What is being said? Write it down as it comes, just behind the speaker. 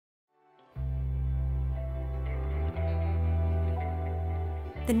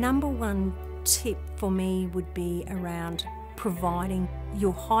The number one tip for me would be around providing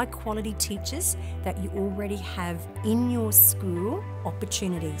your high quality teachers that you already have in your school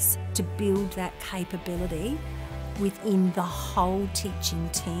opportunities to build that capability within the whole teaching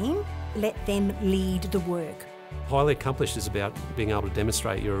team. Let them lead the work. Highly accomplished is about being able to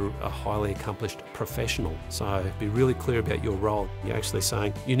demonstrate you're a highly accomplished professional. So be really clear about your role. You're actually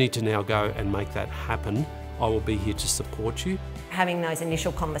saying, you need to now go and make that happen. I will be here to support you. Having those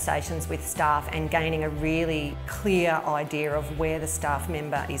initial conversations with staff and gaining a really clear idea of where the staff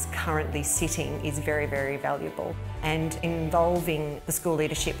member is currently sitting is very, very valuable. And involving the school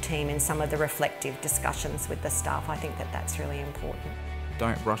leadership team in some of the reflective discussions with the staff, I think that that's really important.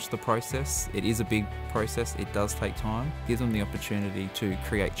 Don't rush the process. It is a big process, it does take time. Give them the opportunity to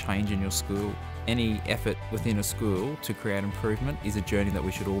create change in your school. Any effort within a school to create improvement is a journey that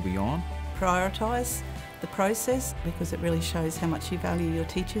we should all be on. Prioritise the process because it really shows how much you value your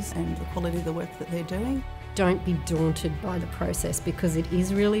teachers and the quality of the work that they're doing. Don't be daunted by the process because it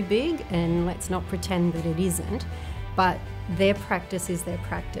is really big, and let's not pretend that it isn't, but their practice is their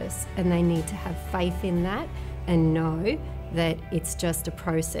practice and they need to have faith in that and know that it's just a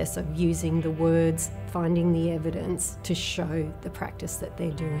process of using the words, finding the evidence to show the practice that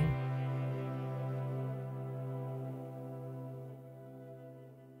they're doing.